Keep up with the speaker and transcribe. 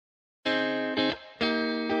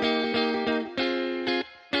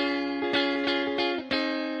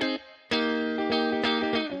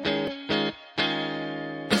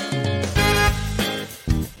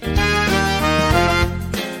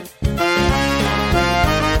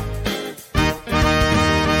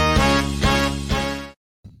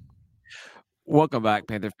Welcome back,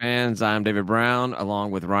 Panther fans. I'm David Brown,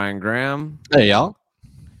 along with Ryan Graham. Hey, y'all.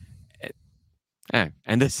 And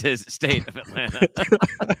this is State of Atlanta.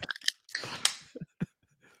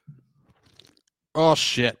 Oh,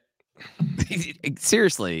 shit.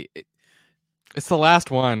 Seriously. It's the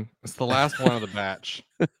last one. It's the last one of the batch.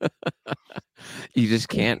 You just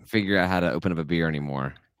can't figure out how to open up a beer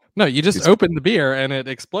anymore. No, you just open the beer and it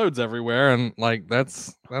explodes everywhere, and like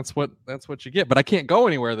that's what you get. But I can't go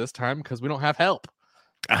anywhere this time because we don't have help.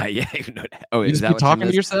 Yeah. Oh, You just be talking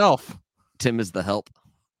to yourself. Tim is the help.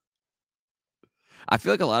 I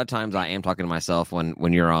feel like a lot of times I am talking to myself when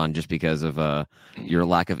you're on, just because of your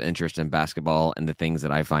lack of interest in basketball and the things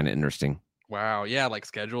that I find interesting. Wow. Yeah, like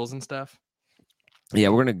schedules and stuff. Yeah,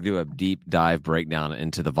 we're gonna do a deep dive breakdown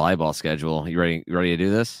into the volleyball schedule. You ready? You ready to do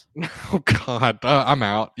this? Oh God, I'm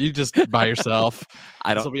out. You just by yourself.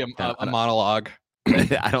 This will be a monologue.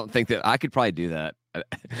 I don't think that I could probably do that.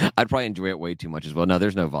 I'd probably enjoy it way too much as well. No,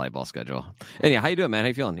 there's no volleyball schedule. Anyhow, how you doing, man? How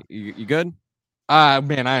you feeling? You good?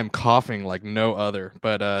 Man, I am coughing like no other,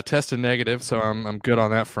 but tested negative, so I'm good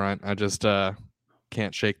on that front. I just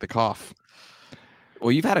can't shake the cough.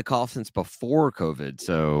 Well, you've had a cough since before COVID,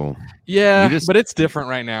 so yeah, but it's different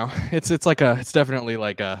right now. It's definitely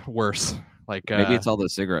like worse. Like maybe it's all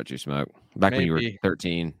those cigarettes you smoked back when you were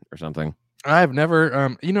 13 or something. I've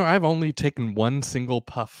never, I've only taken one single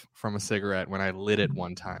puff from a cigarette when I lit it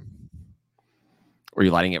one time. Were you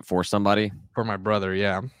lighting it for somebody? For my brother,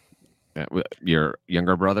 yeah. Your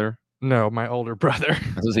younger brother? No, my older brother.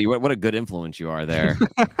 I was gonna say, what a good influence you are there,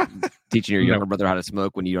 teaching your younger brother how to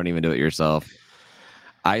smoke when you don't even do it yourself.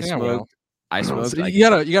 I smoked. So you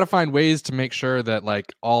gotta find ways to make sure that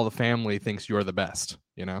like all the family thinks you're the best.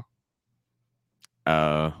 You know.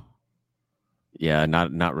 Yeah,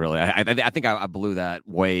 not really. I think I blew that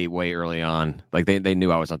way early on. Like they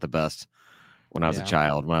knew I was not the best when I was a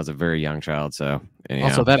child, when I was a very young child. So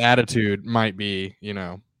also that attitude might be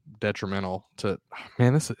detrimental to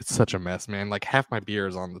it's such a mess, man. Like half my beer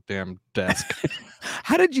is on the damn desk.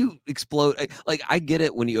 How did you explode? Like I get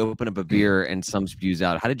it when you open up a beer and some spews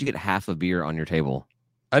out. How did you get half a beer on your table?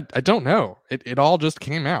 I don't know. It all just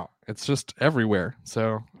came out. It's just everywhere.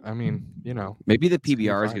 So I mean, maybe the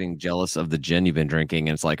PBR is getting jealous of the gin you've been drinking,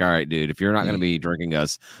 and it's like, all right, dude, if you're not going to be drinking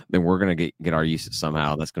us, then we're going to get our use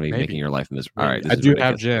somehow. That's going to be making your life miserable. All right, I do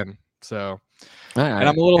have gin, so. And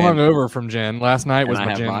I'm a little hungover from gin. Last night was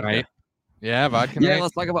my gin night. Yeah, vodka night. Yeah,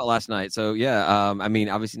 let's talk about last night. So, yeah, I mean,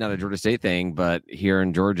 obviously not a Georgia State thing, but here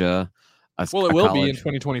in Georgia. It will be in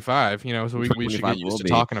 2025, so we should get used to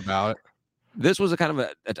talking about it. This was a kind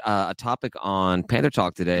of a topic on Panther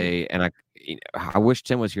Talk today, and I wish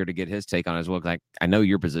Tim was here to get his take on it as well, because I know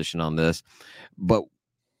your position on this. But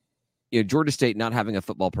Georgia State not having a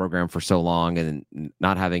football program for so long and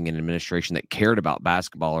not having an administration that cared about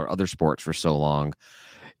basketball or other sports for so long,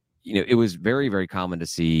 it was very, very common to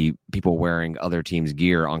see people wearing other teams'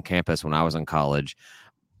 gear on campus when I was in college.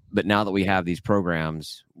 But now that we have these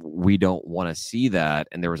programs, we don't want to see that.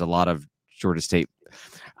 And there was a lot of Georgia State.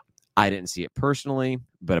 I didn't see it personally,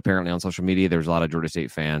 but apparently on social media, there's a lot of Georgia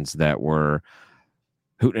State fans that were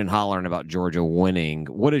hooting and hollering about Georgia winning.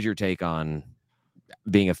 What is your take on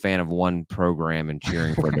being a fan of one program and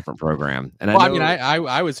cheering for a different program? And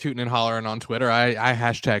I was hooting and hollering on Twitter. I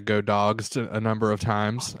hashtag Go Dogs a number of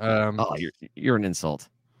times. You're an insult.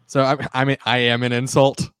 So I am an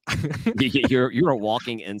insult. You're a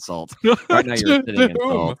walking insult. Right now you're a sitting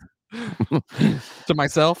insult. To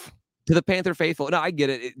myself. To the Panther faithful. No, I get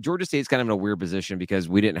it. Georgia State's kind of in a weird position because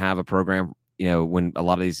we didn't have a program, when a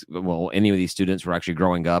lot of any of these students were actually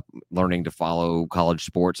growing up, learning to follow college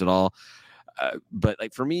sports at all. But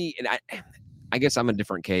like for me, and I guess I'm a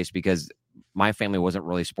different case because my family wasn't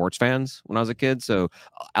really sports fans when I was a kid. So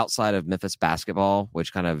outside of Memphis basketball,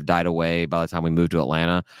 which kind of died away by the time we moved to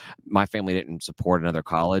Atlanta, my family didn't support another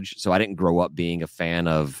college. So I didn't grow up being a fan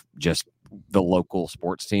of just the local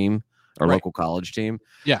sports team or local college team.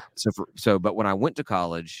 Yeah. But when I went to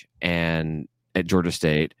college and at Georgia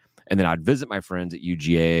State, and then I'd visit my friends at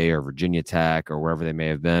UGA or Virginia Tech or wherever they may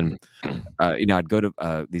have been, I'd go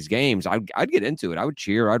to these games. I'd get into it. I would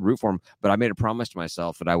cheer. I'd root for them. But I made a promise to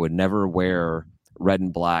myself that I would never wear red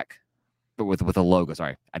and black, but with a logo.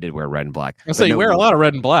 Sorry, I did wear red and black. So you wear a lot of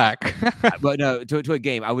red and black. But no, to a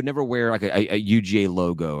game, I would never wear like a UGA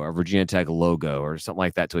logo or Virginia Tech logo or something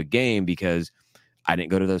like that to a game because I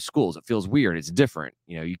didn't go to those schools. It feels weird. It's different.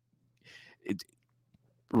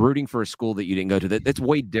 Rooting for a school that you didn't go to, that's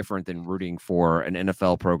way different than rooting for an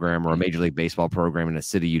NFL program or a Major League Baseball program in a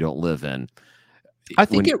city you don't live in. I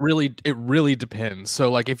think it really depends. So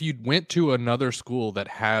like if you went to another school that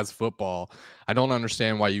has football, I don't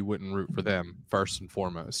understand why you wouldn't root for them first and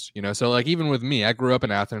foremost. So like even with me, I grew up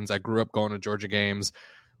in Athens. I grew up going to Georgia games.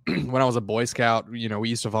 When I was a Boy Scout, we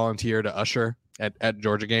used to volunteer to usher at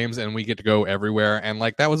Georgia games, and we get to go everywhere. And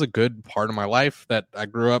like that was a good part of my life that I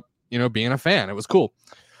grew up, being a fan. It was cool.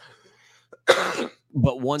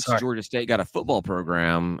 But once Georgia State got a football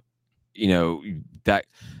program, that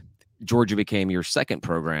Georgia became your second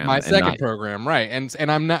program. My second program, right?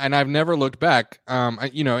 And I've never looked back.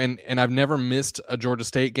 And I've never missed a Georgia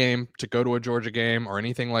State game to go to a Georgia game or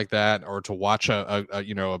anything like that, or to watch a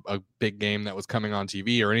big game that was coming on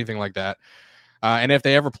TV or anything like that. And if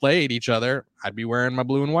they ever played each other, I'd be wearing my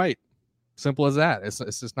blue and white. Simple as that. It's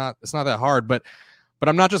just not that hard. But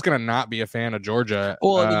I'm not just gonna not be a fan of Georgia.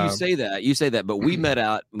 Well, you say that, but we met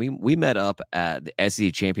up at the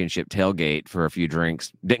SEC Championship tailgate for a few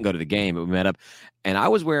drinks. Didn't go to the game, but we met up, and I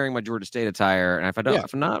was wearing my Georgia State attire. And if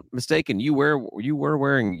I'm not mistaken, you were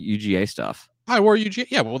wearing UGA stuff. I wore UGA.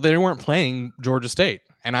 Yeah, well, they weren't playing Georgia State,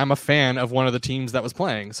 and I'm a fan of one of the teams that was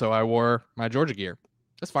playing, so I wore my Georgia gear.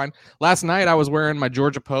 That's fine. Last night, I was wearing my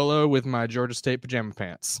Georgia polo with my Georgia State pajama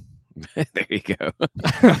pants. There you go.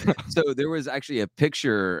 So there was actually a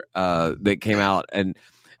picture that came out, and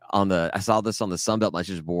I saw this on the Sunbelt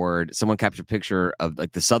message board. Someone captured a picture of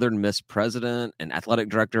like the Southern Miss president and athletic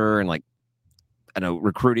director and like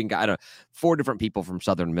recruiting guy. 4 different people from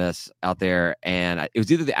Southern Miss out there, and it was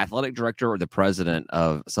either the athletic director or the president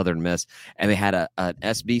of Southern Miss, and they had an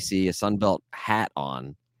SBC, a Sunbelt hat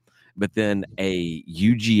on, but then a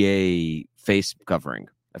UGA face covering,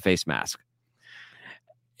 a face mask.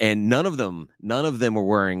 And none of them were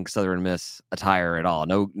wearing Southern Miss attire at all.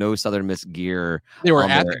 No Southern Miss gear. They were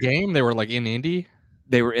at the game. They were like in Indy.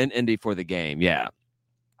 They were in Indy for the game. Yeah.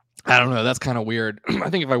 I don't know. That's kind of weird. I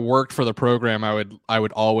think if I worked for the program, I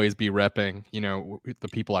would always be repping, the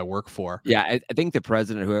people I work for. Yeah, I think the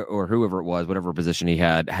president or whoever it was, whatever position he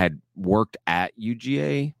had worked at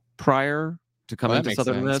UGA prior to come into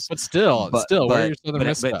Southern Miss. But still, where are your Southern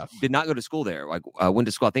Miss stuff? Did not go to school there. Like went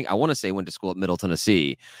to school. I want to say went to school at Middle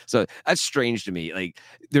Tennessee. So that's strange to me. Like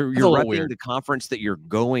you're repping the conference that you're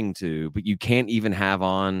going to, but you can't even have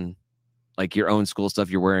on like your own school stuff.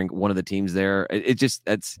 You're wearing one of the teams there.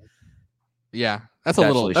 That's a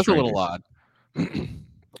little odd.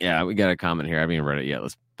 Yeah, we got a comment here. I haven't even read it yet.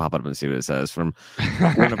 Let's pop up and see what it says from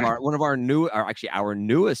one of our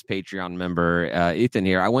newest Patreon member, Ethan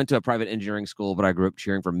here. I went to a private engineering school, but I grew up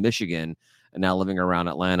cheering for Michigan, and now living around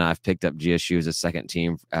Atlanta, I've picked up GSU as a second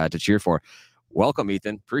team to cheer for. Welcome,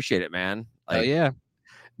 Ethan. Appreciate it, man. Yeah.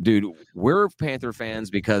 Dude, we're Panther fans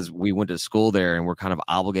because we went to school there and we're kind of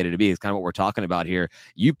obligated to be. It's kind of what we're talking about here.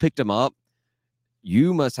 You picked them up.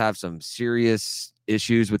 You must have some serious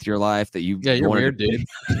issues with your life that you. Yeah, you're weird, dude.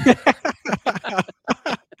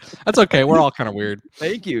 That's okay. We're all kind of weird.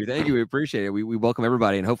 Thank you. We appreciate it. We welcome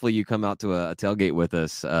everybody, and hopefully you come out to a tailgate with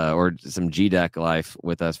us or some G-Deck life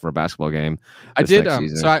with us for a basketball game. I did.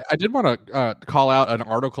 So I did want to call out an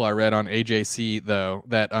article I read on AJC though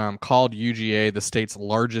that called UGA the state's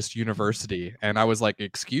largest university, and I was like,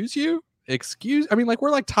 "Excuse you? I mean, like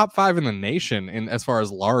we're like top 5 in the nation in as far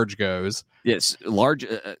as large goes." Yes, large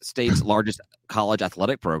state's largest college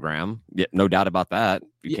athletic program. Yeah, no doubt about that.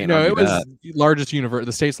 It was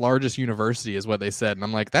the state's largest university is what they said, and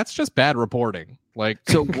I'm like, that's just bad reporting. Like,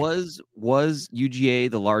 so was UGA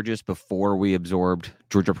the largest before we absorbed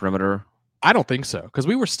Georgia Perimeter? I don't think so, because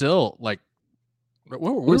we were still like, we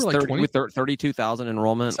were like 32,000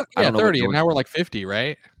 enrollment. So, yeah, 30, and now we're like 50,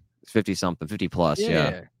 right? 50 something, 50 plus.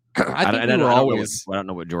 Yeah. I think we were always. I don't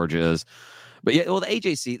know what Georgia is. But yeah, well, the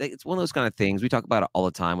AJC, it's one of those kind of things. We talk about it all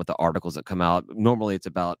the time with the articles that come out. Normally it's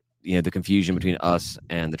about, the confusion between us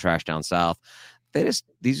and the trash down south.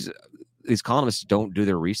 These columnists don't do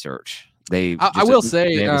their research. I will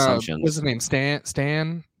say, what's his name?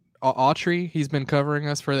 Stan Autry. He's been covering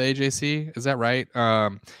us for the AJC. Is that right?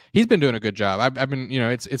 He's been doing a good job. I've been,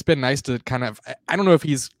 it's been nice to kind of, I don't know if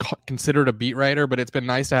he's considered a beat writer, but it's been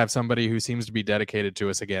nice to have somebody who seems to be dedicated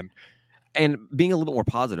to us again. And being a little bit more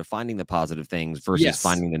positive, finding the positive things versus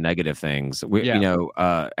finding the negative things.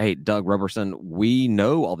 Hey, Doug Roberson, we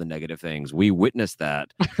know all the negative things. We witnessed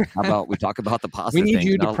that. How about we talk about the positive things? We need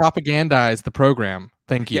you to propagandize the program.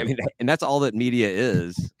 Thank you. Yeah, and that's all that media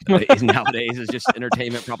is nowadays is just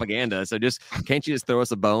entertainment propaganda. So can't you just throw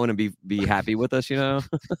us a bone and be happy with us, Yeah,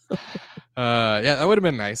 that would have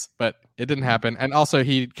been nice, but it didn't happen. And also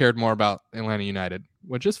he cared more about Atlanta United,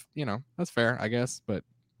 which is, that's fair, I guess, but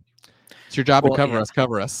it's your job to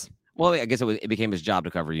cover us. Well, I guess it became his job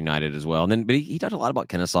to cover United as well. And then, but he talked a lot about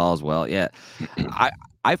Kennesaw as well. Yeah,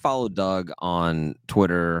 I followed Doug on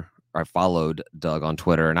Twitter. Or I followed Doug on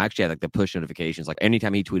Twitter, and I actually had like the push notifications. Like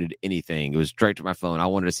anytime he tweeted anything, it was straight to my phone. I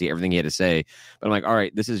wanted to see everything he had to say. But I'm like, all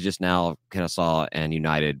right, this is just now Kennesaw and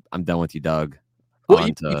United. I'm done with you, Doug. Well,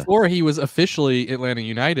 before he was officially Atlanta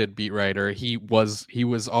United beat writer, he was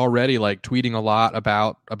already like tweeting a lot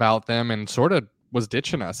about them and sort of was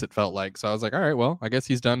ditching us. It felt like. So I was like, all right, well, I guess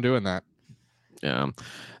he's done doing that. Yeah.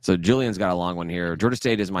 So Julian's got a long one here. Georgia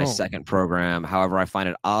State is my second program. However, I find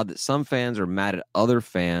it odd that some fans are mad at other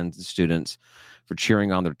fans and students for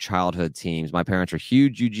cheering on their childhood teams. My parents are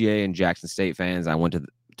huge UGA and Jackson State fans. I went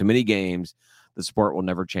to many games. The sport will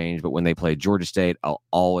never change, but when they play Georgia State, I'll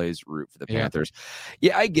always root for the Panthers.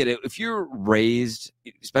 Yeah, I get it. If you're raised,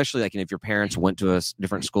 especially like if your parents went to a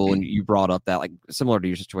different school and you brought up that, like similar to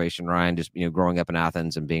your situation, Ryan, just growing up in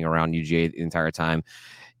Athens and being around UGA the entire time,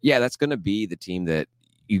 yeah, that's going to be the team that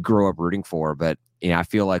you grow up rooting for. But I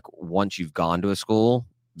feel like once you've gone to a school,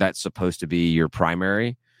 that's supposed to be your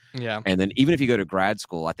primary. Yeah. And then even if you go to grad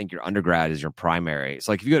school, I think your undergrad is your primary. It's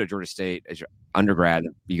like if you go to Georgia State as your undergrad,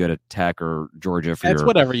 you go to Tech or Georgia for That's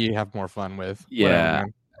whatever you have more fun with. Yeah.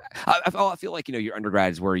 I feel like, your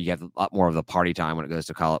undergrad is where you have a lot more of the party time when it goes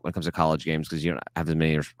to college, when it comes to college games, because you don't have as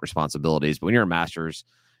many responsibilities. But when you're a master's,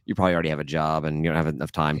 you probably already have a job and you don't have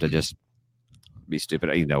enough time to just be stupid.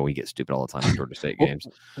 We get stupid all the time in Georgia State games.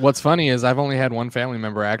 What's funny is I've only had one family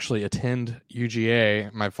member actually attend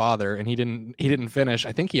UGA, my father, and he didn't finish.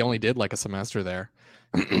 I think he only did like a semester there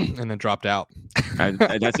and then dropped out.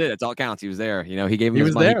 That's it. That's all it counts. He was there. He gave him he his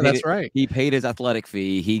was money. there. That's right. He paid his athletic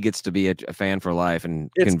fee. He gets to be a fan for life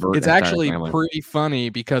and convert. It's actually pretty funny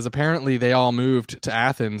because apparently they all moved to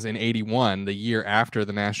Athens in '81, the year after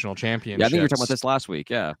the national championship. Yeah, I think we were talking about this last week.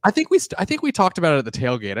 Yeah, I think we talked about it at the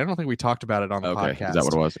tailgate. I don't think we talked about it on the podcast. Is that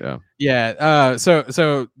what it was? Yeah. Yeah.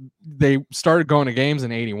 So they started going to games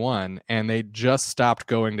in '81, and they just stopped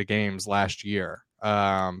going to games last year.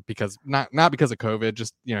 Because not because of COVID,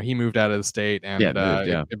 just he moved out of the state, and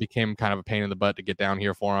it became kind of a pain in the butt to get down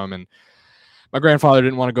here for him. And my grandfather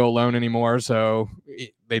didn't want to go alone anymore, so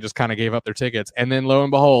they just kind of gave up their tickets. And then lo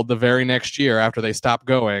and behold, the very next year after they stopped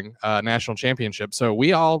going, national championship. So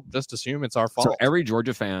we all just assume it's our fault. So every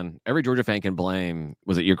Georgia fan can blame.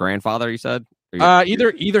 Was it your grandfather? You said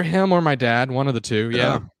either him or my dad, one of the two.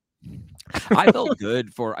 Yeah. I felt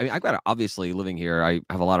good for. I've got obviously living here. I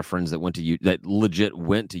have a lot of friends that that legit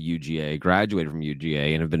went to UGA, graduated from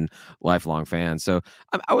UGA, and have been lifelong fans. So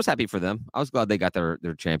I was happy for them. I was glad they got their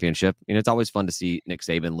championship. It's always fun to see Nick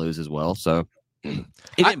Saban lose as well. So I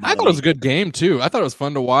thought it was a good game too. I thought it was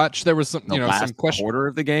fun to watch. There was some some question. Quarter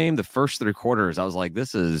of the game, the first 3 quarters, I was like,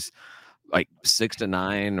 this is like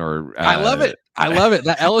 6-9 or I love it.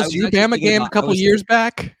 That LSU Bama game a couple years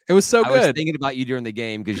back, it was so good. I was thinking about you during the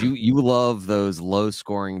game because you love those low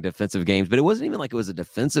scoring defensive games, but it wasn't even like it was a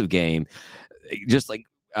defensive game. Just like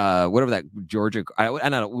whatever that Georgia, I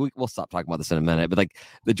don't know. We'll stop talking about this in a minute, but like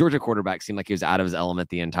the Georgia quarterback seemed like he was out of his element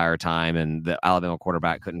the entire time, and the Alabama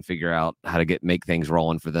quarterback couldn't figure out how to make things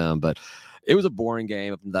rolling for them. But it was a boring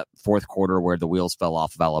game up in that fourth quarter where the wheels fell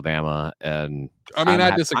off of Alabama. And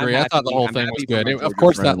I disagree. I thought the whole thing was good. Of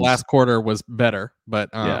course, that last quarter was better, but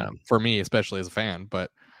for me, especially as a fan. But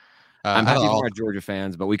I'm happy for our Georgia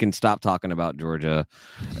fans. But we can stop talking about Georgia,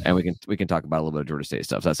 and we can talk about a little bit of Georgia State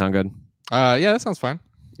stuff. Does that sound good? Yeah, that sounds fine.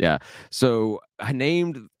 Yeah. So I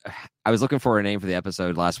was looking for a name for the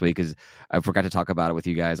episode last week because I forgot to talk about it with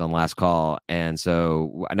you guys on last call. And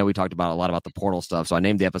so I know we talked about a lot about the portal stuff. So I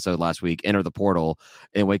named the episode last week, Enter the Portal,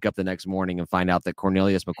 and wake up the next morning and find out that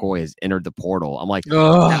Cornelius McCoy has entered the portal. I'm like,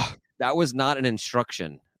 that was not an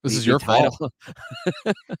instruction. This is your fault.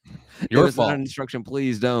 Your fault. Not an instruction.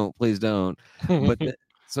 Please don't. Please don't. But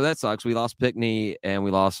so that sucks. We lost Pickney and we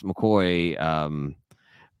lost McCoy.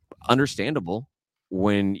 Understandable.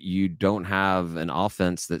 When you don't have an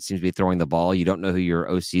offense that seems to be throwing the ball, you don't know who your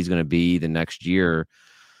OC is going to be the next year.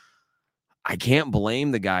 I can't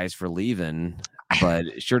blame the guys for leaving, but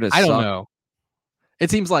it sure does. I don't know. It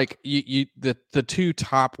seems like the 2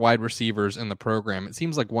 top wide receivers in the program. It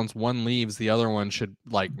seems like once one leaves, the other one should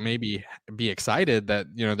like maybe be excited that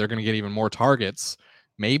they're going to get even more targets,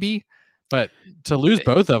 maybe. But to lose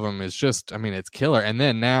both of them is just, it's killer. And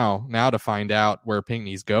then now to find out where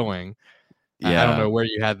Pinkney's going. Yeah. I don't know where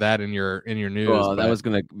you had that in your news. Well, that was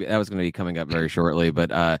gonna be coming up very shortly,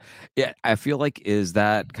 but I feel like is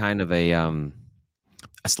that kind of a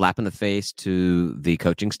slap in the face to the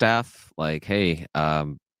coaching staff? Like, hey,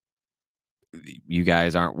 you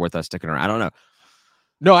guys aren't worth us sticking around. I don't know.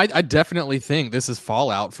 No, I definitely think this is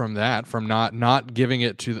fallout from that, from not giving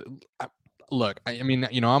it to look.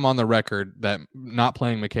 I'm on the record that not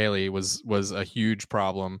playing McKaylee was a huge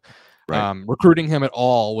problem. Right. Recruiting him at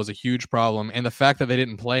all was a huge problem, and the fact that they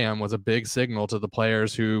didn't play him was a big signal to the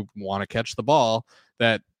players who want to catch the ball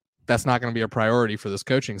that that's not going to be a priority for this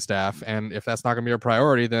coaching staff. And if that's not going to be a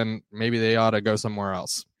priority, then maybe they ought to go somewhere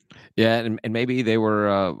else. Yeah, and maybe they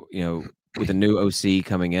were, with a new OC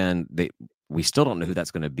coming in, we still don't know who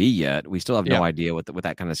that's going to be yet. We still have no idea what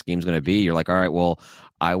that kind of scheme is going to be. You're like, all right, well,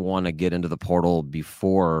 I want to get into the portal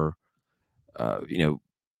before,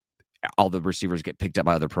 all the receivers get picked up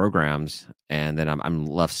by other programs, and then I'm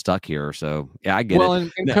left stuck here. So yeah, I get it. Well,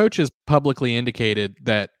 and coach has publicly indicated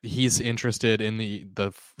that he's interested in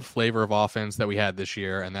the flavor of offense that we had this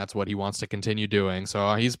year, and that's what he wants to continue doing.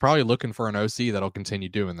 So he's probably looking for an OC that'll continue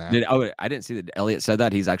doing that. I didn't see that Elliott said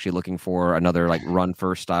that. He's actually looking for another like run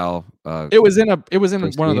first style. It was in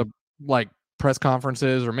one of the like press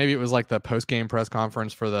conferences, or maybe it was like the post game press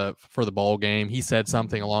conference for the bowl game. He said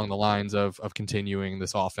something along the lines of continuing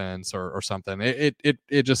this offense or something.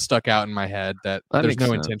 It just stuck out in my head that there's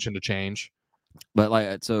no intention to change.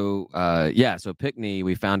 But so Pickney,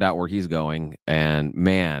 we found out where he's going, and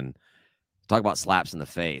man, talk about slaps in the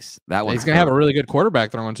face. He's gonna have a really good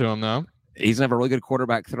quarterback throwing to him though. He's gonna have a really good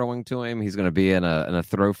quarterback throwing to him. He's gonna be in a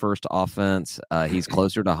throw first offense. He's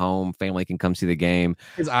closer to home. Family can come see the game.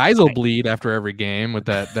 His eyes will bleed after every game with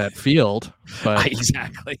that field. But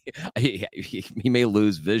exactly, he may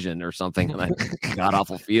lose vision or something on that god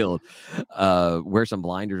awful field. Wear some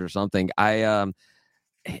blinders or something. I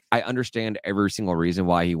understand every single reason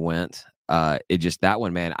why he went. It just that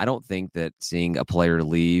one, man. I don't think that seeing a player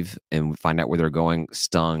leave and find out where they're going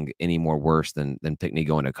stung any more worse than Pickney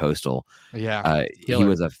going to Coastal. Yeah, he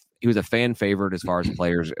was a fan favorite as far as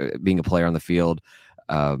players being a player on the field.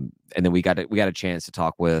 And then we got a chance to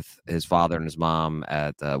talk with his father and his mom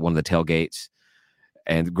at one of the tailgates,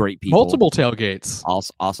 and great people, multiple tailgates,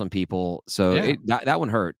 awesome people. So that one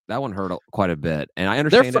hurt. That one hurt quite a bit, and I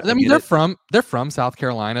understand. They're from South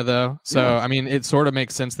Carolina though, so I mean, it sort of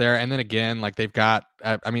makes sense there. And then again, like they've got,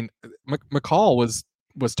 McCall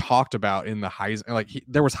was talked about in the Heisman.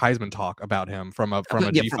 There was Heisman talk about him from a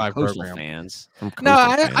G5 program. Fans.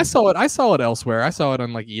 I saw it. I saw it elsewhere. I saw it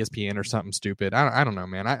on like ESPN or something stupid. I don't know,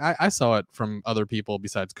 man. I saw it from other people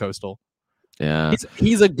besides Coastal. Yeah,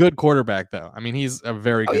 he's a good quarterback, though. I mean, he's a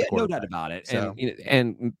very good quarterback. No doubt about it. So.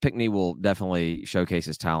 And Pickney will definitely showcase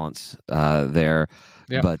his talents there.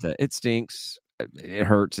 Yeah. But it stinks. It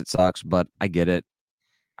hurts. It sucks. But I get it.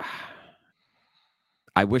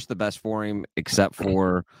 I wish the best for him, except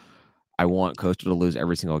for I want Coastal to lose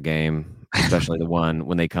every single game, especially the one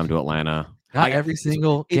when they come to Atlanta. Not every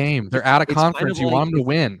single game. They're out of conference. You want them to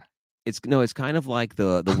win. It's kind of like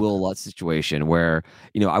the Will Lutz situation where,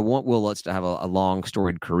 I want Will Lutz to have a long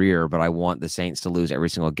storied career, but I want the Saints to lose every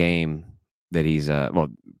single game that he's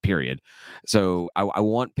period. So I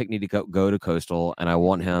want Pickney to go to Coastal, and I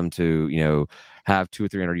want him to, have 200 or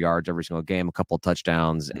 300 yards every single game, a couple of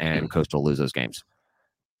touchdowns, and Coastal lose those games.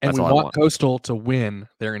 And we want Coastal to win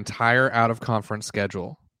their entire out of conference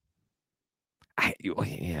schedule.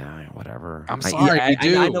 Whatever. I'm sorry.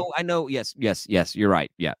 I know. Yes. You're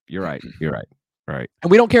right. Yeah, you're right. Right. And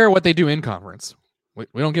we don't care what they do in conference. We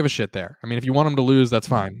don't give a shit there. I mean, if you want them to lose, that's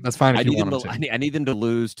fine. That's fine if you want them to. I need them to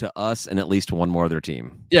lose to us and at least one more other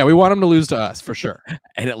team. Yeah, we want them to lose to us for sure.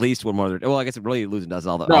 And at least one more other. Well, I guess it really losing to us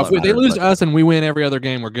all the. No, if they lose to us and we win every other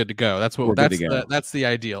game, we're good to go. That's the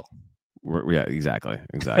ideal. Yeah, exactly.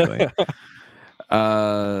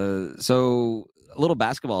 So a little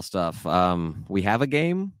basketball stuff. We have a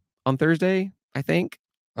game on Thursday, I think.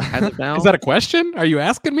 As of now. Is that a question? Are you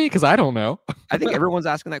asking me? Because I don't know. I think everyone's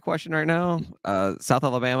asking that question right now. South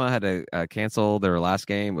Alabama had to cancel their last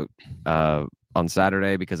game on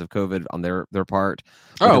Saturday because of COVID on their part.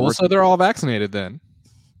 So they're all vaccinated then.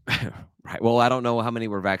 Right. Well, I don't know how many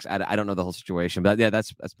were vaccinated. I don't know the whole situation, but yeah,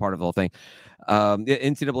 that's part of the whole thing. The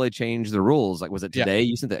NCAA changed the rules. Like, was it today?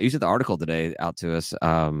 Yeah. You sent the article today out to us.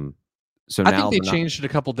 So I think they changed it a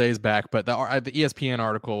couple days back, but the ESPN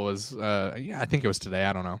article was, I think it was today.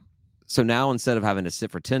 I don't know. So now instead of having to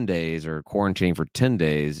sit for 10 days or quarantining for 10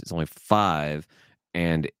 days, it's only 5.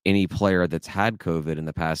 And any player that's had COVID in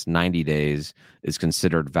the past 90 days is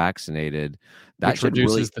considered vaccinated. Which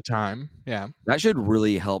reduces the time. Yeah. That should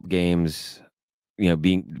really help games, be able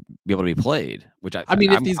to be played. Which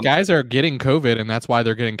if these guys are getting COVID and that's why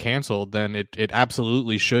they're getting canceled, then it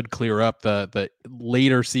absolutely should clear up the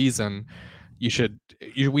later season. We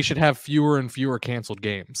should have fewer and fewer canceled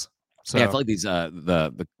games. So yeah, I feel like these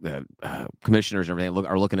the commissioners and everything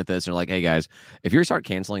are looking at this and they're like, hey guys, if you start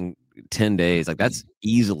canceling 10 days, like that's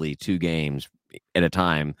easily 2 games at a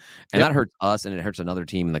time, and that hurts us and it hurts another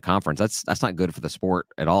team in the conference. That's not good for the sport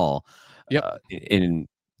at all. Yep.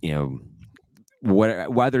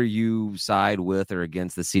 whether you side with or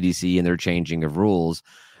against the CDC and their changing of rules,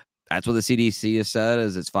 that's what the CDC has said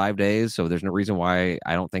is it's 5 days. So there's no reason why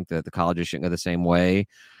I don't think that the colleges shouldn't go the same way.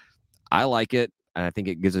 I like it. And I think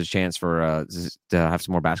it gives us a chance for to have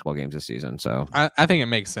some more basketball games this season. So I think it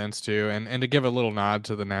makes sense too, and to give a little nod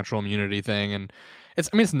to the natural immunity thing, and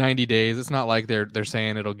it's 90 days. It's not like they're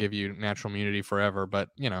saying it'll give you natural immunity forever, but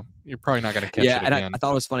you're probably not going to catch it again. I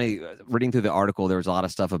thought it was funny reading through the article. There was a lot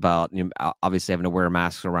of stuff about obviously having to wear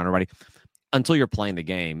masks around everybody until you're playing the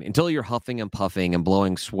game, until you're huffing and puffing and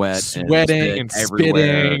blowing sweating and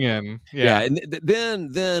spitting, and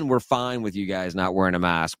and then we're fine with you guys not wearing a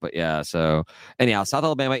mask. But so anyhow, South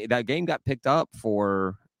Alabama, that game got picked up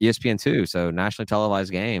for ESPN2, so nationally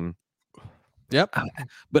televised game. Yep,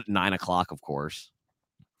 but 9:00, of course.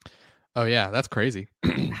 Oh yeah, that's crazy.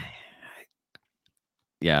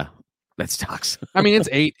 Yeah, that sucks. I mean, it's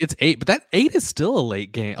 8, but that 8 is still a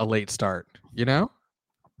late start.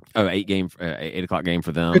 Oh, 8 o'clock game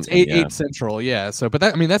for them. It's 8 Central, yeah. So, but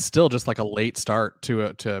that's still just like a late start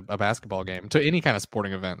to a basketball game, to any kind of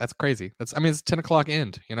sporting event. That's crazy. It's 10:00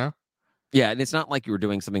 end. Yeah, and it's not like you were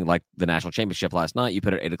doing something like the national championship last night. You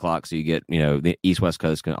put it at 8:00, so you get the East West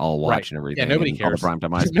Coast can all watch and everything. Yeah, nobody cares.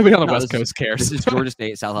 Nobody on the West Coast cares. This is Georgia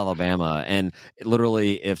State, South Alabama, and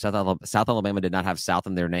literally, if South Alabama did not have South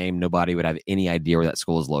in their name, nobody would have any idea where that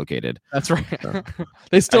school is located. That's right. So,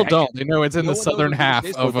 they still don't. They know it's in the southern half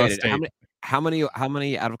of a state. How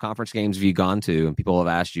many out of conference games have you gone to, and people have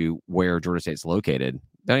asked you where Georgia State's located?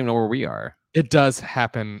 They don't even know where we are. It does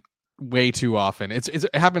happen way too often. It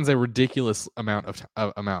happens a ridiculous amount.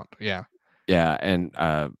 Yeah. And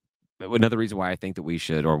another reason why I think that we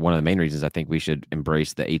should, or one of the main reasons I think we should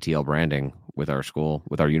embrace the ATL branding with our school,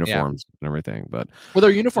 with our uniforms and everything. But with our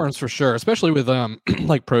uniforms for sure, especially with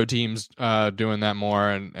like pro teams doing that more,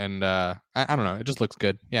 and I don't know, it just looks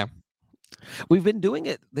good. Yeah. They've been doing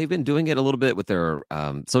it a little bit with their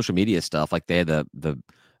social media stuff. Like they had the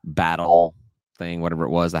battle thing, whatever it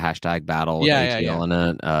was, the hashtag battle with ATL in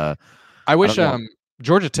it. I wish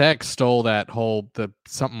Georgia Tech stole that whole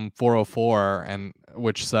something 404, and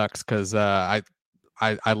which sucks because I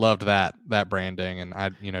loved that branding, and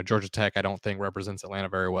Georgia Tech I don't think represents Atlanta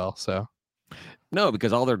very well. So no,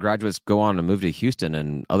 because all their graduates go on to move to Houston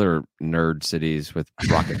and other nerd cities with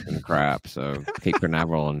rockets and crap. So Cape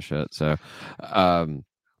Canaveral and shit. So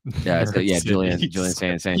Julian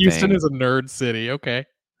saying same Houston thing. is a nerd city. Okay.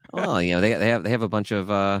 Well, they have a bunch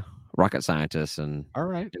of rocket scientists and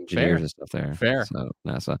engineers and stuff there. Fair. So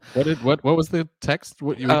NASA. What was the text?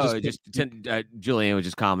 What you Julian was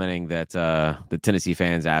just commenting that the Tennessee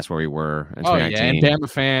fans asked where we were in 2019. And Bama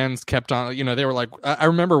fans kept on. They were like, I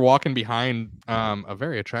remember walking behind a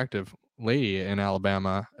very attractive lady in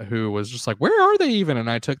Alabama who was just like, "Where are they even?" And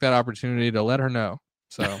I took that opportunity to let her know.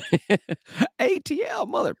 So ATL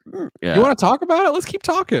mother. Yeah. You want to talk about it? Let's keep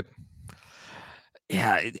talking.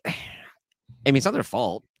 Yeah, I mean, it's not their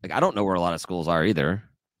fault. Like, I don't know where a lot of schools are either.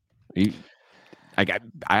 I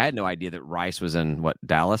had no idea that Rice was in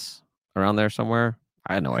Dallas, around there somewhere.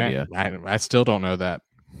 I had no idea. I still don't know that.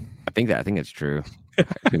 I think it's true. I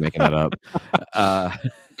could be making that up.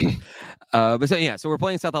 So we're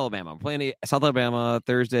playing South Alabama. I'm playing South Alabama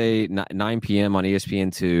Thursday 9 p.m. on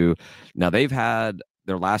ESPN2. Now they've had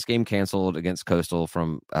their last game canceled against Coastal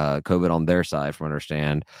from COVID on their side, from what I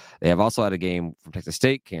understand. They have also had a game from Texas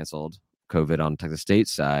State canceled, COVID on Texas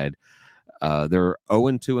State's side. They're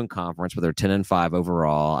 0-2 in conference, but they're 10-5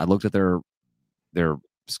 overall. I looked at their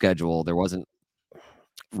schedule. There wasn't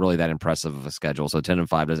really that impressive of a schedule, so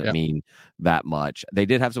 10-5 doesn't mean that much. They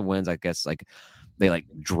did have some wins, I guess. Like they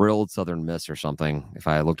drilled Southern Miss or something. If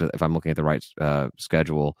I'm looking at the right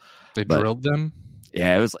schedule, drilled them.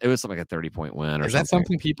 Yeah, it was something like a 30-point win. Is that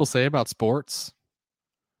something people say about sports?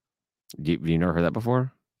 You never heard that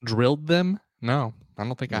before? Drilled them? No, I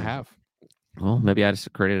don't think I have. Well, maybe I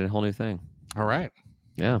just created a whole new thing. All right.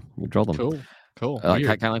 Yeah, we drilled them. Cool.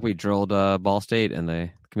 Kind of like we drilled Ball State in the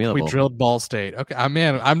Camilo Bowl. We drilled Ball State. Okay,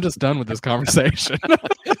 I'm just done with this conversation.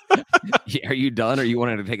 Are you done, or you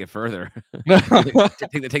wanted to take it further? No.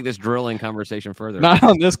 take this drilling conversation further. Not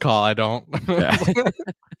on this call, I don't.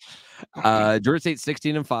 Georgia State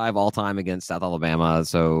 16-5 all time against South Alabama.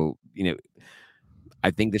 So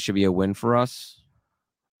I think this should be a win for us.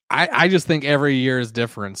 I just think every year is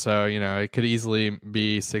different. So it could easily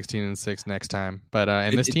be 16-6 next time. But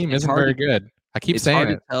and this team isn't very good. I keep saying hard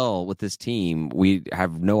to tell with this team. We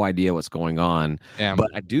have no idea what's going on. Yeah. But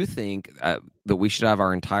I do think that we should have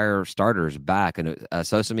our entire starters back. And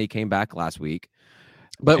Sosami came back last week.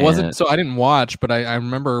 But I didn't watch, but I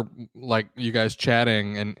remember you guys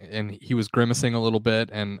chatting and he was grimacing a little bit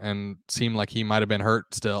and seemed like he might have been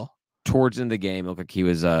hurt still. towards the end of the game, it looked like he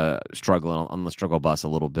was struggling on the struggle bus a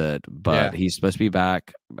little bit, but he's supposed to be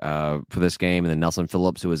back for this game. And then Nelson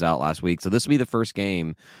Phillips, who was out last week. So this will be the first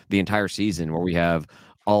game the entire season where we have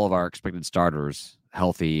all of our expected starters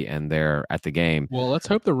healthy and they're at the game. Well, let's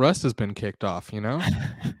hope the rust has been kicked off,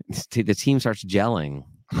 The team starts gelling.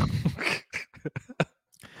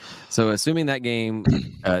 So assuming that game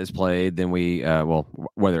is played, then we,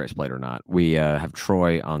 whether it's played or not, we have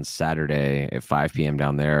Troy on Saturday at 5 p.m.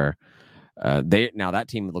 down there. Now that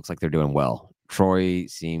team looks like they're doing well. Troy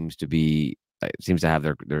seems to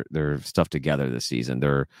have their stuff together this season.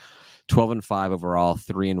 They're 12-5 overall,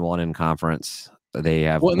 3-1 in conference. They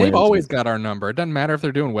have they've always got our number. It doesn't matter if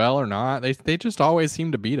they're doing well or not. They just always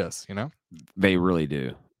seem to beat us. They really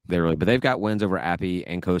do. But they've got wins over Appy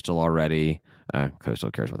and Coastal already.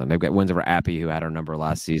 Coastal cares about them. They've got wins over Appy, who had our number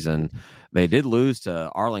last season. They did lose to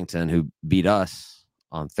Arlington, who beat us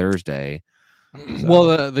on Thursday. So.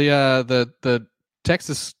 Well, the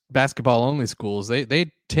Texas basketball only schools,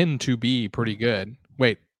 they tend to be pretty good.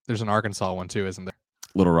 Wait, there's an Arkansas one too, isn't there?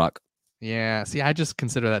 Little Rock. Yeah. See, I just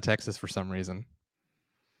consider that Texas for some reason.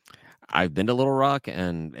 I've been to Little Rock,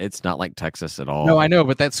 and it's not like Texas at all. No, I know,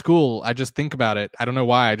 but that school, I just think about it. I don't know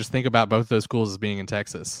why. I just think about both those schools as being in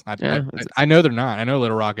Texas. I know they're not. I know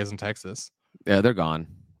Little Rock isn't Texas. Yeah, they're gone.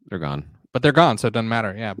 But they're gone, so it doesn't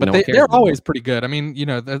matter. Yeah, but they're always pretty good. I mean,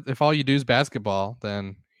 if all you do is basketball,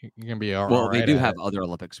 then you're gonna be all right. Well, they do have other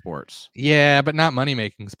Olympic sports. Yeah, but not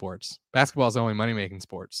money-making sports. Basketball is the only money-making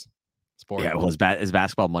sport. Yeah, well, is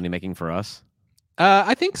basketball money-making for us?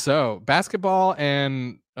 I think so. Basketball,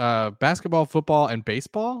 football, and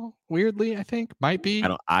baseball. Weirdly, I think might be.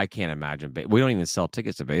 I can't imagine. We don't even sell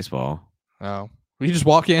tickets to baseball. Oh, you just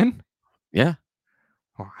walk in? Yeah.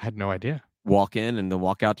 Oh, I had no idea. Walk in and then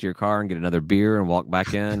walk out to your car and get another beer and walk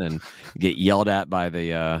back in and get yelled at by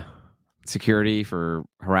the security for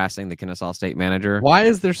harassing the Kennesaw State manager. Why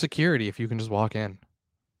is there security if you can just walk in?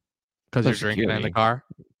 Because you're drinking in the car.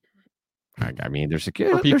 I mean, there's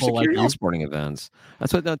security. There's security like sporting events.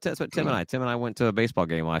 That's what Tim and I went to a baseball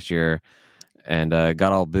game last year, and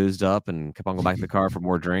got all boozed up and kept on going back to the car for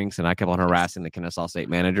more drinks. And I kept on harassing the Kennesaw State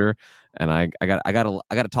manager, and I got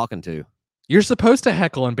a talking to. You're supposed to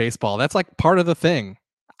heckle in baseball. That's like part of the thing.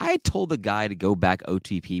 I told the guy to go back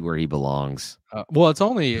OTP where he belongs. Well, it's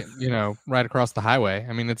only right across the highway.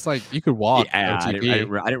 I mean, it's like you could walk. Yeah, I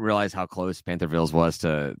didn't realize how close Pantherville's was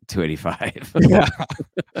to 285. Yeah.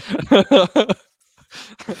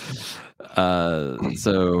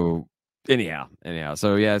 So anyhow,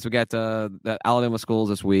 so yeah, so we got the Alabama schools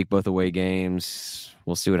this week, both away games.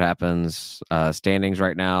 We'll see what happens. Standings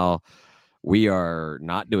right now, we are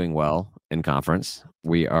not doing well in conference.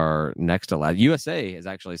 We are next to last.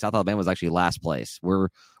 South Alabama is actually last place. We're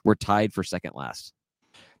tied for second last.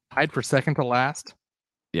 Tied for second to last?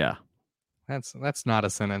 Yeah. That's not a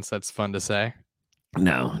sentence that's fun to say.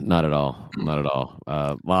 No, not at all. Not at all.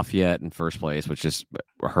 Lafayette in first place, which just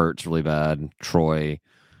hurts really bad. Troy,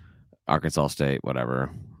 Arkansas State, whatever.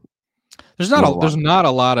 There's not a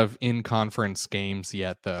lot of in-conference games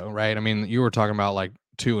yet, though, right? I mean, you were talking about like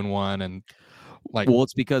 2-1 and like. Well,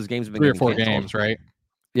 it's because games have been 3 or 4 canceled. games, right?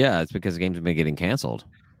 Yeah, it's because games have been getting canceled.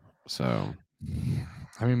 So,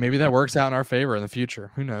 I mean, maybe that works out in our favor in the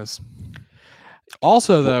future. Who knows?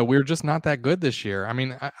 Also, though, we're just not that good this year. I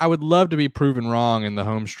mean, I would love to be proven wrong in the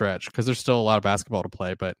home stretch because there's still a lot of basketball to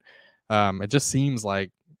play, but it just seems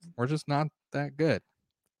like we're just not that good.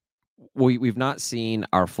 We've not seen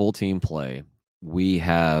our full team play. We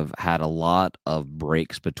have had a lot of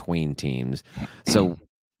breaks between teams. So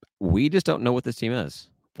we just don't know what this team is.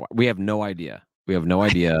 We have no idea.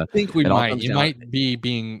 I think we might. You might be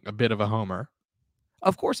being a bit of a homer.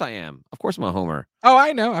 Of course I am. Of course I'm a homer. Oh,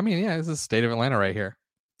 I know. I mean, yeah, this is the state of Atlanta right here.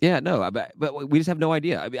 Yeah, no, but we just have no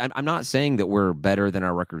idea. I mean, I'm not saying that we're better than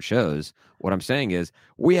our record shows. What I'm saying is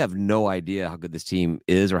we have no idea how good this team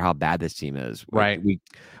is or how bad this team is. Right.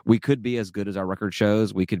 We could be as good as our record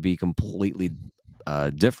shows. We could be completely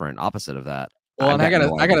different, opposite of that. Well, and I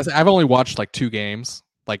gotta say, I've only watched like 2 games,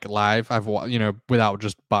 like live. I've without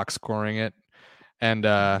just box scoring it, and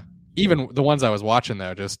even the ones I was watching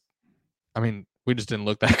though, we just didn't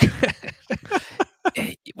look that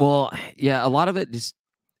good. Well, yeah, a lot of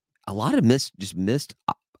missed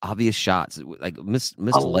obvious shots, like missed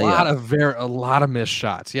layups. A lot of missed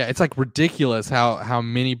shots. Yeah, it's like ridiculous how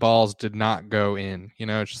many balls did not go in.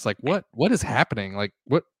 It's just like what is happening? Like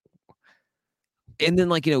what? And then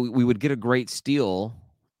we would get a great steal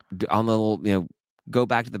on the little, go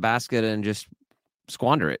back to the basket and just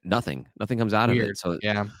squander it. Nothing comes out Weird. of it. So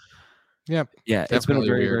yeah. Yep. Yeah, it's been a Definitely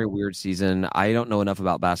very, weird. very weird season. I don't know enough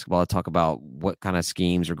about basketball to talk about what kind of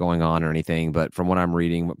schemes are going on or anything, but from what I'm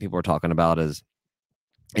reading, what people are talking about is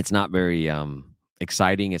it's not very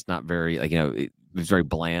exciting. It's not very it's very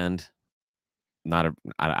bland. Not a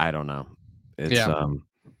I don't know. It's Yeah.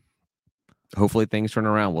 hopefully things turn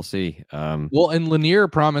around. We'll see. Well, and Lanier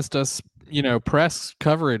promised us, press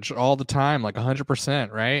coverage all the time, like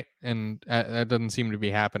 100%, right? And that doesn't seem to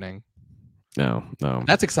be happening. No.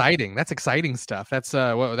 That's exciting. That's exciting stuff. That's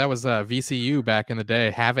that was VCU back in the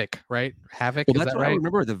day. Havoc, right? Havoc. Well, Is that's that what I right?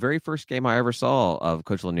 remember. The very first game I ever saw of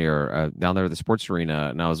Coach Lanier down there at the sports arena,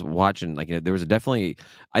 and I was watching. There was definitely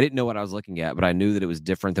I didn't know what I was looking at, but I knew that it was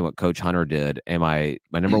different than what Coach Hunter did. And my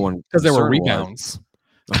number one Because there were concern was rebounds.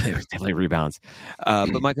 there was definitely rebounds,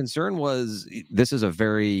 but my concern was this is a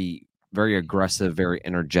very very aggressive, very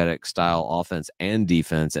energetic style offense and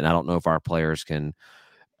defense, and I don't know if our players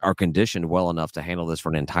are conditioned well enough to handle this for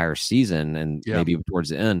an entire season and maybe towards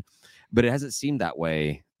the end. But it hasn't seemed that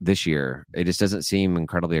way this year. It just doesn't seem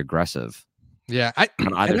incredibly aggressive. Yeah, I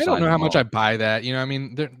don't know how much I buy that. I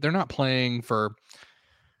mean, they're not playing for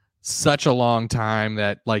such a long time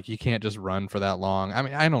that like you can't just run for that long. I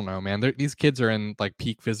mean, I don't know, man. These kids are in like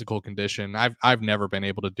peak physical condition. I've never been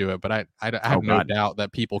able to do it, but I have no doubt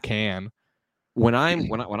that people can. When I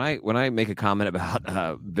make a comment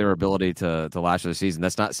about their ability to last for the season,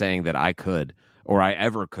 that's not saying that I could or I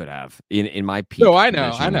ever could have in my peak. No, I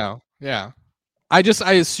know. Yeah. I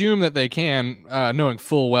assume that they can, knowing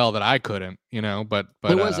full well that I couldn't, but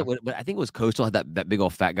But I think it was Coastal had that big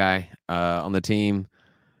old fat guy on the team.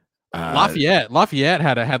 Lafayette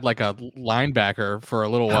had like a linebacker for a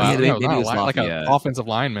little while. Yeah, maybe it was like an offensive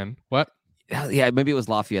lineman. What? Yeah, maybe it was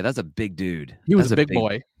Lafayette. That's a big dude. He was a big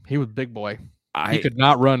boy. He was a big boy. He could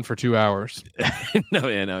not run for 2 hours.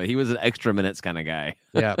 No. He was an extra minutes kind of guy.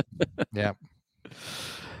 Yeah.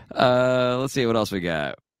 Let's see what else we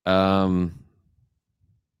got.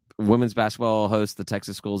 Women's basketball hosts the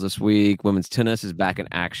Texas schools this week. Women's tennis is back in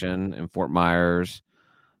action in Fort Myers.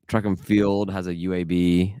 Track and field has a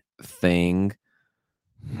UAB thing.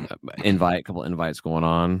 A couple invites going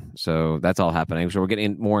on, so that's all happening. So we're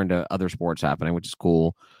getting more into other sports happening, which is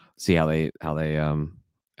cool. See how they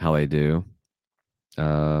do.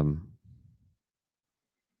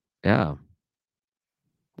 Yeah.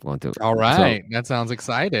 Going through. All right, that sounds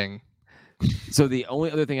exciting. So the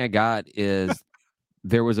only other thing I got is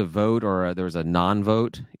there was a vote or there was a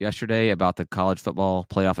non-vote yesterday about the college football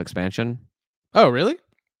playoff expansion. Oh, really?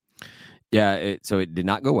 Yeah. So it did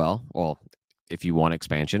not go well. Well, if you want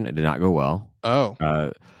expansion, it did not go well. Oh.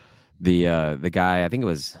 The guy, I think it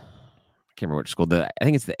was, I can't remember which school. I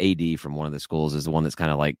think it's the AD from one of the schools is the one that's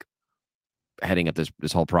kind of like heading up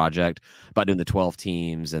this whole project about doing the 12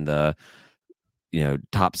 teams and the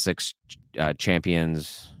top 6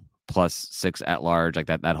 champions plus 6 at large, like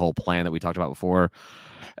that whole plan that we talked about before.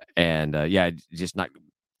 And just not,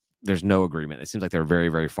 there's no agreement. It seems like they're very,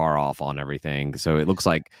 very far off on everything. So it looks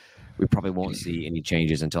like we probably won't see any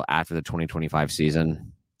changes until after the 2025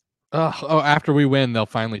 season. After we win, they'll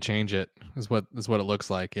finally change it. Is what it looks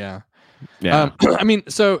like. Yeah. Yeah. I mean,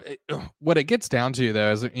 so what it gets down to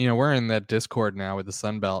though is we're in that Discord now with the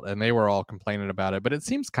Sun Belt, and they were all complaining about it, but it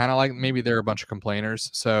seems kind of like maybe they're a bunch of complainers.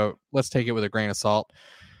 So let's take it with a grain of salt.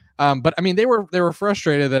 But I mean, they were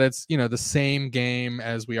frustrated that it's the same game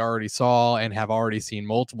as we already saw and have already seen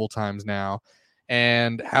multiple times now,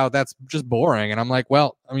 and how that's just boring. And I'm like,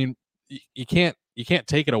 well, I mean, you can't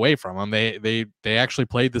take it away from them. They actually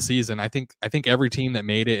played the season. I think every team that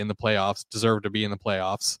made it in the playoffs deserved to be in the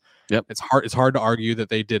playoffs. Yep. It's hard to argue that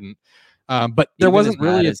they didn't. But there wasn't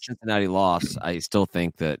really a Cincinnati loss. I still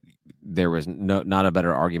think that there was not a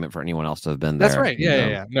better argument for anyone else to have been there. That's right.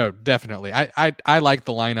 Yeah. No, definitely. I like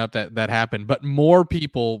the lineup that happened, but more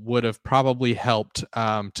people would have probably helped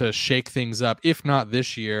to shake things up. If not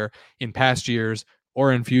this year, in past years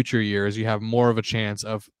or in future years, you have more of a chance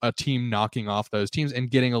of a team knocking off those teams and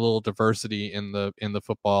getting a little diversity in the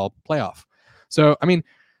football playoff. So, I mean,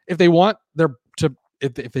 if they want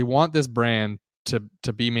if they want this brand to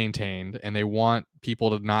be maintained, and they want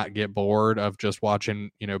people to not get bored of just watching,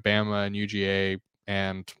 Bama and UGA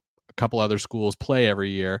and a couple other schools play every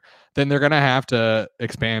year, then they're going to have to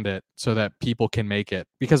expand it so that people can make it,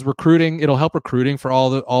 because it'll help recruiting for all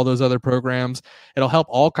those other programs. It'll help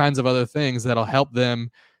all kinds of other things that'll help them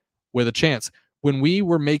with a chance. When we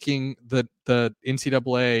were making the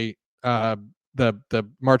NCAA, the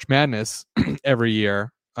March Madness every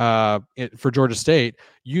year, for Georgia State,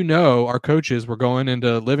 our coaches were going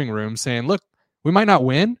into living rooms saying, look, we might not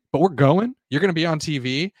win, but we're going. You're going to be on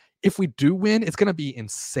TV. If we do win, it's going to be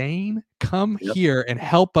insane. Come here and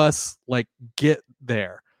help us like get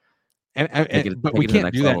there. But we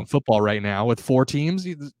can't do that in football right now with 4 teams.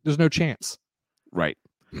 There's no chance. Right.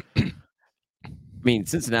 I mean,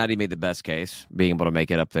 Cincinnati made the best case being able to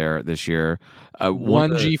make it up there this year.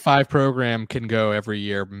 One G5 program can go every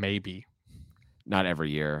year, maybe. Not every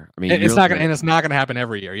year. I mean, it's not going to happen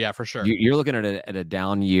every year. Yeah, for sure. You're looking at a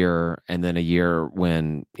down year, and then a year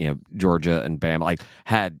when Georgia and Bama, like,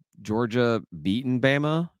 had Georgia beaten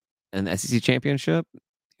Bama in the SEC championship,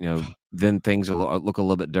 then things will look a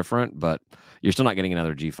little bit different. But you're still not getting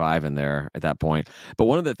another G5 in there at that point. But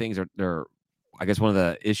one of the things I guess one of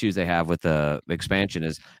the issues they have with the expansion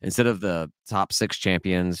is instead of the top 6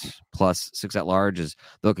 champions plus 6 at large, is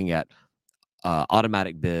looking at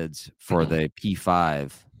automatic bids for the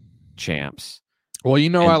P5 champs. Well,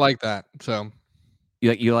 I like that. So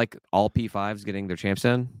you like all P5s getting their champs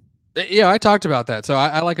in? Yeah, I talked about that. So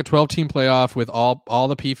I like a 12-team playoff with all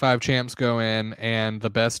the P5 champs go in and the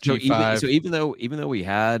best G5. So even though we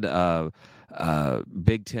had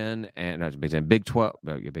Big 10 and not Big 10, Big 12,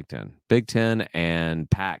 Big 10 and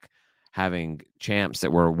Pac having champs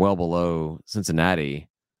that were well below Cincinnati.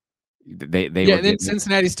 Then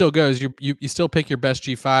Cincinnati still goes. You still pick your best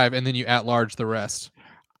G5 and then you at large the rest.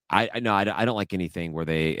 I don't like anything where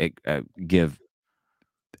they give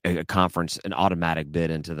a conference an automatic bid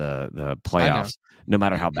into the playoffs, no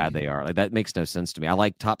matter how bad they are. Like, that makes no sense to me. I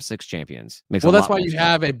like top 6 champions. That's why you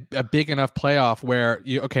have a big enough playoff where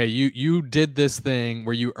you did this thing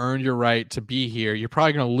where you earned your right to be here. You're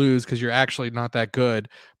probably going to lose because you're actually not that good,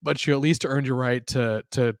 but you at least earned your right to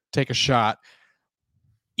take a shot.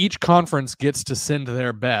 Each conference gets to send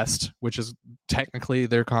their best, which is technically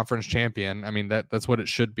their conference champion. I mean, that's what it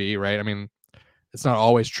should be, right? I mean, it's not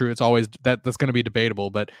always true. It's always that's going to be debatable,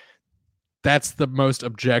 but that's the most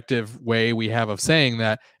objective way we have of saying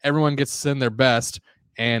that everyone gets to send their best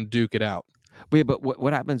and duke it out. Wait, but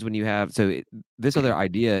what happens when you have this other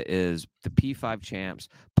idea is the P5 champs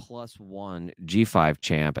plus 1 G5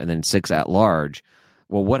 champ and then 6 at large.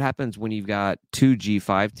 Well, what happens when you've got 2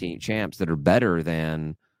 G5 team champs that are better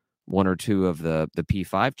than 1 or 2 of the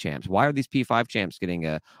P5 champs? Why are these P5 champs getting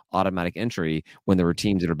a automatic entry when there were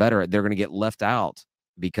teams that are better? They're going to get left out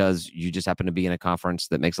because you just happen to be in a conference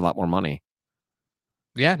that makes a lot more money.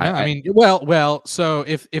 Yeah, no, I mean, well. So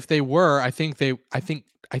if they were, I think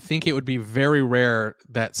it would be very rare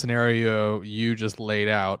that scenario you just laid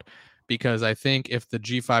out, because I think if the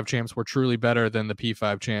G5 champs were truly better than the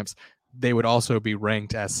P5 champs, they would also be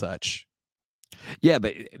ranked as such. Yeah,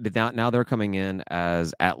 but now they're coming in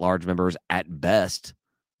as at-large members at best.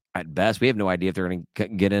 At best, we have no idea if they're going to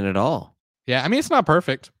get in at all. Yeah, I mean, it's not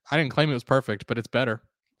perfect. I didn't claim it was perfect, but it's better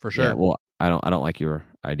for sure. Yeah, well, I don't like your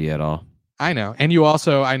idea at all. I know, and you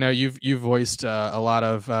also, I know you've voiced a lot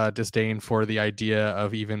of disdain for the idea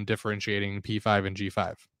of even differentiating P5 and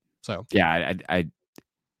G5. So yeah,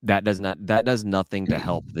 that does nothing to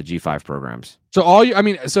help the G5 programs. So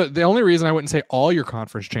so the only reason I wouldn't say all your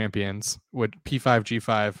conference champions would P5,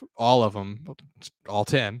 G5, all of them, all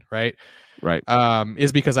 10, right? Right.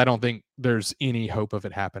 Is because I don't think there's any hope of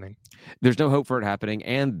it happening. There's no hope for it happening.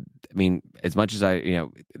 And I mean, as much as the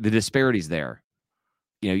disparity's there,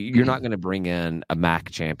 you're not going to bring in a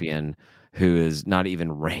MAC champion who is not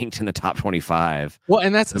even ranked in the top 25. Well,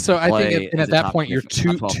 and that's, so I think at that point, you're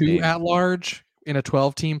two at large in a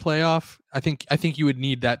 12-team playoff. I think you would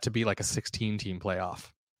need that to be like a 16-team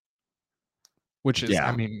playoff, which is,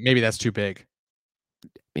 I mean, maybe that's too big.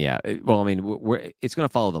 Yeah. Well, I mean, it's going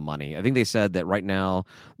to follow the money. I think they said that right now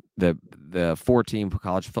the 4-team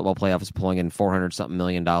college football playoff is pulling in $400-something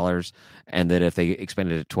million, and that if they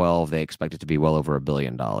expanded it to 12, they expect it to be well over $1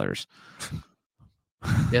 billion.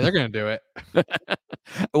 Yeah, they're going to do it.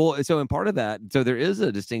 Well, so in part of that, so there is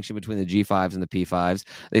a distinction between the G5s and the P5s.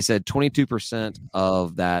 They said 22%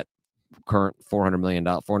 of that current $400+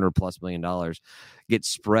 million gets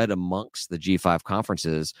spread amongst the G5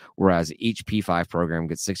 conferences, whereas each P5 program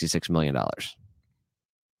gets $66 million.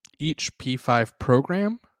 Each P5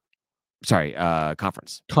 program? Sorry,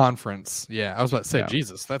 conference. Conference. Yeah, I was about to say,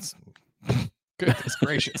 Jesus, that's goodness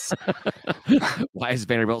gracious. Why is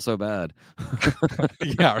Vanderbilt so bad?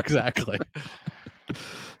 Yeah, exactly.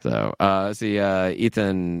 So,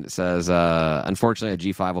 Ethan says,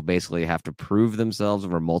 unfortunately, a G5 will basically have to prove themselves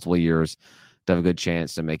over multiple years to have a good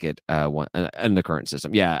chance to make it in the current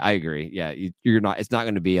system. Yeah, I agree. Yeah, you're not. It's not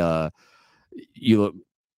going to be you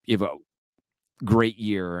have a great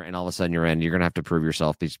year and all of a sudden you're in. You're going to have to prove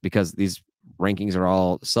yourself because these rankings are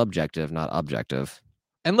all subjective, not objective.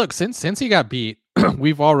 And look, since he got beat,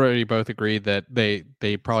 we've already both agreed that they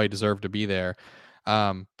probably deserve to be there.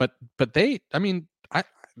 But they, I mean,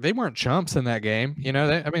 they weren't chumps in that game. It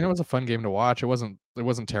was a fun game to watch. It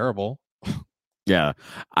wasn't terrible. Yeah,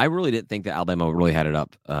 I really didn't think that Alabama really had it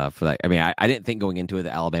up for that. I mean, I didn't think going into it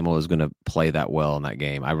that Alabama was going to play that well in that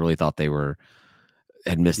game. I really thought they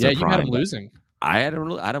had missed Yeah, their you had prime. them losing. I had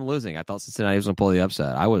them losing. I thought Cincinnati was going to pull the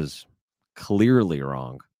upset. I was clearly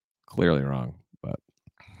wrong. But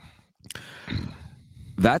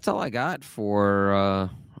that's all I got for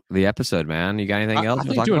the episode, man. You got anything else I to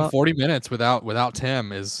think talk doing about? 40 minutes without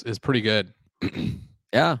Tim is pretty good.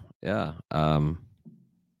 Yeah. I'm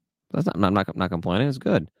not complaining. It's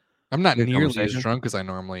good. I'm not Good nearly as conversation. drunk as I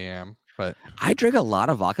normally am, but I drank a lot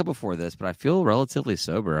of vodka before this, but I feel relatively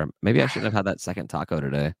sober. Maybe I shouldn't have had that second taco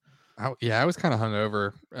today. I was kind of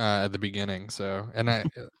hungover at the beginning. So, and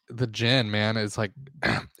the gin, man, is like,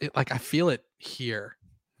 I feel it here,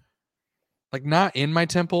 like not in my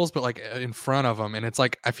temples, but like in front of them, and it's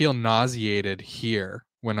like I feel nauseated here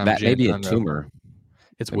when I'm That may gin be a hungover. tumor.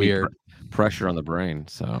 It's Maybe weird. Pressure on the brain.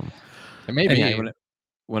 So It may be. anyway,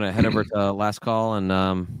 want to head over to last call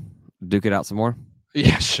and duke it out some more?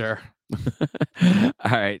 Yeah, sure. All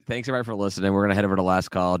right. Thanks everybody for listening. We're gonna head over to last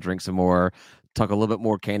call, drink some more, talk a little bit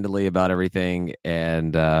more candidly about everything,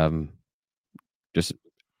 and just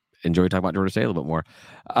enjoy talking about Georgia State a little bit more.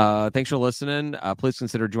 Thanks for listening. Please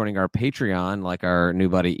consider joining our Patreon, like our new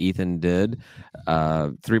buddy Ethan did.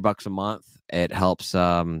 $3 a month. It helps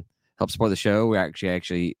support the show. We're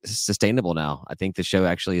actually sustainable now. I think the show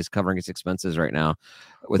actually is covering its expenses right now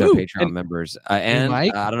with our Patreon members. And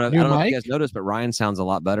mic? I don't know if you guys noticed, but Ryan sounds a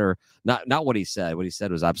lot better. Not what he said. What he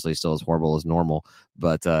said was absolutely still as horrible as normal.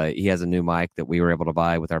 But he has a new mic that we were able to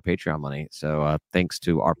buy with our Patreon money. So thanks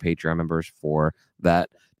to our Patreon members for that.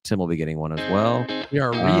 Tim will be getting one as well. We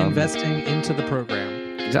are reinvesting into the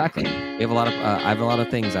program. Exactly. We have I have a lot of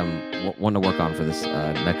things I'm wanting to work on for this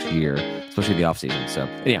next year, especially the off season. So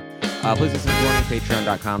anyhow, please consider joining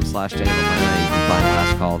patreon.com/StateOfAtlanta. You can find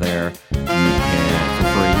Last Call there. You can for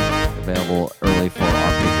free, available early for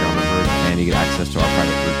our Patreon members, and you get access to our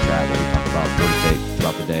private group chat where we talk about Georgia State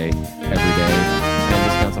throughout the day, every day, and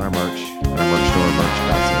discounts on our merch at our merch store,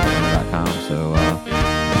 merch.stateofatlanta.com. So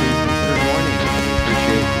please consider joining. We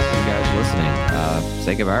appreciate you guys listening.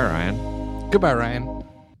 Say goodbye, Ryan. Goodbye, Ryan.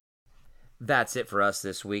 That's it for us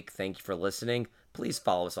this week. Thank you for listening. Please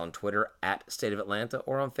follow us on Twitter at State of Atlanta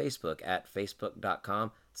or on Facebook at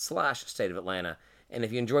facebook.com/State of Atlanta. And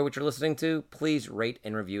if you enjoy what you're listening to, please rate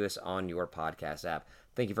and review us on your podcast app.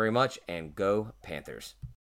 Thank you very much, and go Panthers.